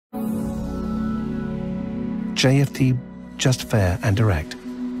JFD, just fair and direct.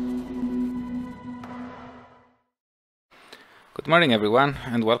 Good morning everyone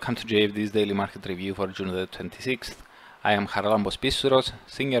and welcome to JFD's daily market review for June the 26th. I am Charalambos Pissouros,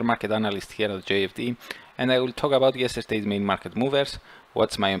 senior market analyst here at JFD, and I will talk about yesterday's main market movers,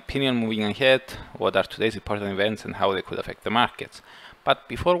 what's my opinion moving ahead, what are today's important events and how they could affect the markets. But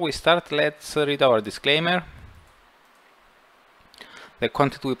before we start, let's read our disclaimer. The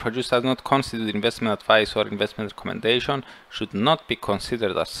content we produce does not constitute investment advice or investment recommendation, should not be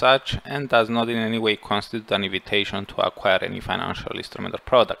considered as such, and does not in any way constitute an invitation to acquire any financial instrument or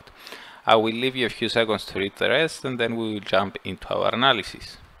product. I will leave you a few seconds to read the rest and then we will jump into our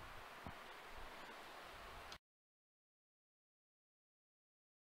analysis.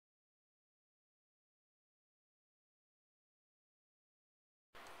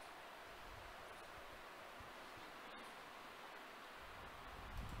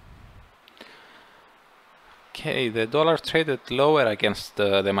 Okay, the dollar traded lower against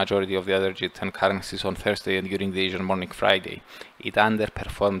the majority of the other G10 currencies on Thursday and during the Asian morning Friday. It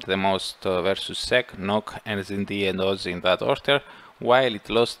underperformed the most versus SEK, NOK, NZD and Aussie in that order, while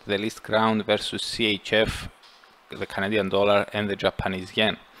it lost the least ground versus CHF, the Canadian dollar and the Japanese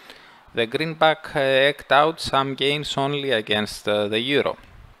yen. The greenback eked out some gains only against the euro.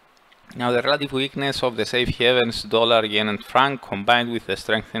 Now, the relative weakness of the safe havens dollar, yen and franc, combined with the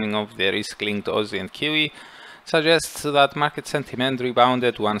strengthening of the risk-linked Aussie and Kiwi, suggests that market sentiment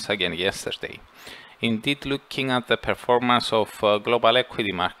rebounded once again yesterday. Indeed, looking at the performance of global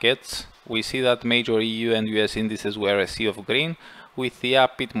equity markets, we see that major EU and US indices were a sea of green, with the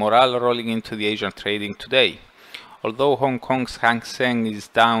upbeat morale rolling into the Asian trading today. Although Hong Kong's Hang Seng is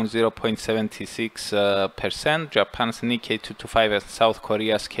down 0.76%, Japan's Nikkei 225 and South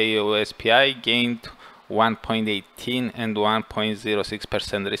Korea's KOSPI gained 1.18 and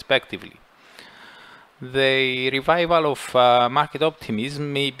 1.06% respectively. The revival of market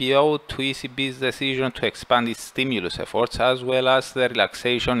optimism may be owed to ECB's decision to expand its stimulus efforts, as well as the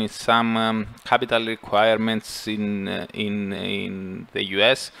relaxation in some capital requirements in the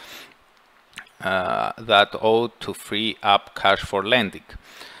US that ought to free up cash for lending.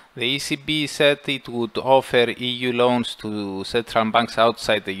 The ECB said it would offer EU loans to central banks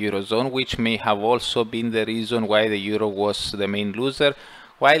outside the Eurozone, which may have also been the reason why the Euro was the main loser,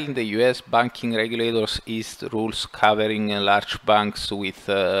 while in the US, banking regulators eased rules covering large banks with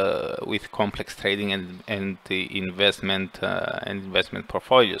complex trading and investment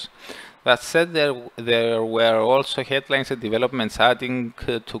portfolios. That said, there were also headlines and developments adding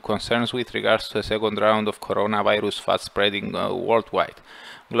to concerns with regards to a second round of coronavirus fast spreading worldwide.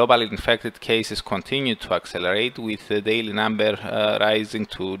 Global infected cases continue to accelerate, with the daily number rising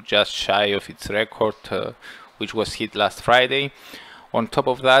to just shy of its record, which was hit last Friday. On top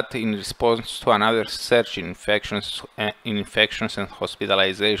of that, in response to another surge in infections and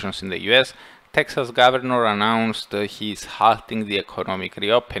hospitalizations in the US, Texas governor announced he is halting the economic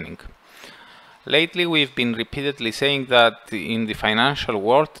reopening. Lately, we've been repeatedly saying that in the financial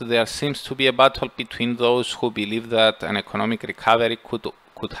world, there seems to be a battle between those who believe that an economic recovery could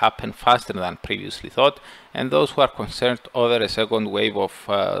happen faster than previously thought, and those who are concerned over a second wave of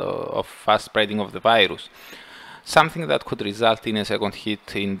fast spreading of the virus, something that could result in a second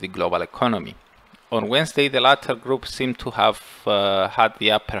hit in the global economy. On Wednesday, the latter group seemed to have had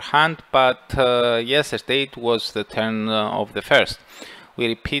the upper hand, but yesterday it was the turn of the first. We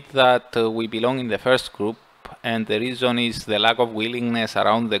repeat that we belong in the first group, and the reason is the lack of willingness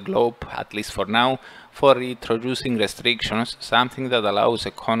around the globe, at least for now, for introducing restrictions, something that allows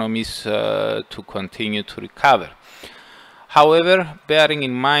economies to continue to recover. However, bearing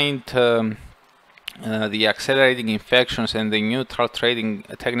in mind the accelerating infections and the neutral trading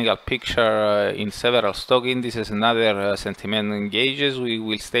technical picture in several stock indices and other sentiment gauges, we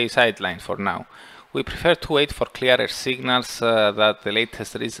will stay sidelined for now. We prefer to wait for clearer signals that the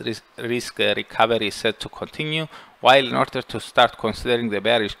latest risk recovery is set to continue, while in order to start considering the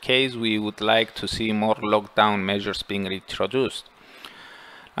bearish case, we would like to see more lockdown measures being reintroduced.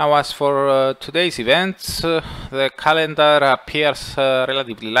 Now, as for today's events, the calendar appears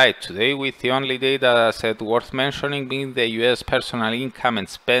relatively light today, with the only data set worth mentioning being the US personal income and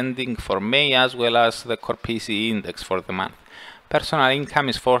spending for May, as well as the core PCE index for the month. Personal income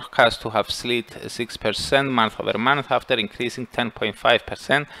is forecast to have slid 6% month over month after increasing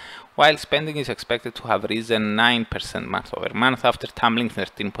 10.5%, while spending is expected to have risen 9% month over month after tumbling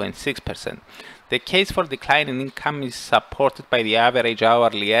 13.6%. The case for decline in income is supported by the average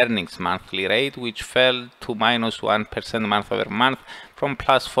hourly earnings monthly rate, which fell to -1% month over month from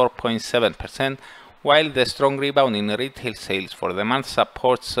plus 4.7%, while the strong rebound in retail sales for the month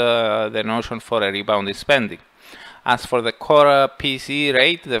supports the notion for a rebound in spending. As for the core PCE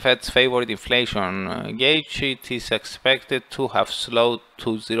rate, the Fed's favorite inflation gauge, it is expected to have slowed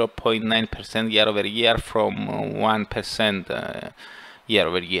to 0.9% year-over-year from 1%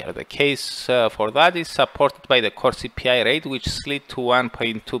 year-over-year. The case for that is supported by the core CPI rate, which slid to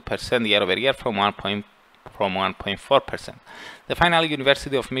 1.2% year-over-year from 1.4%. The final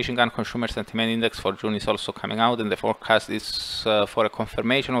University of Michigan Consumer Sentiment Index for June is also coming out, and the forecast is for a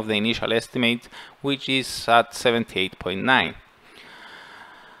confirmation of the initial estimate, which is at 78.9.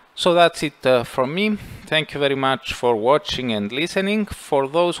 So that's it from me. Thank you very much for watching and listening. For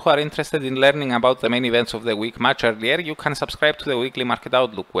those who are interested in learning about the main events of the week much earlier, you can subscribe to the weekly Market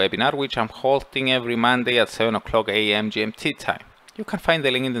Outlook webinar, which I'm holding every Monday at 7 o'clock AM GMT time. You can find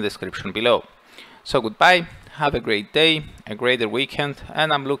the link in the description below. So goodbye, have a great day, a greater weekend,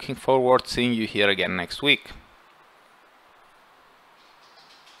 and I'm looking forward to seeing you here again next week.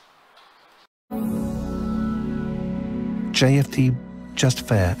 JFD, just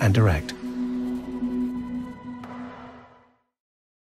fair and direct.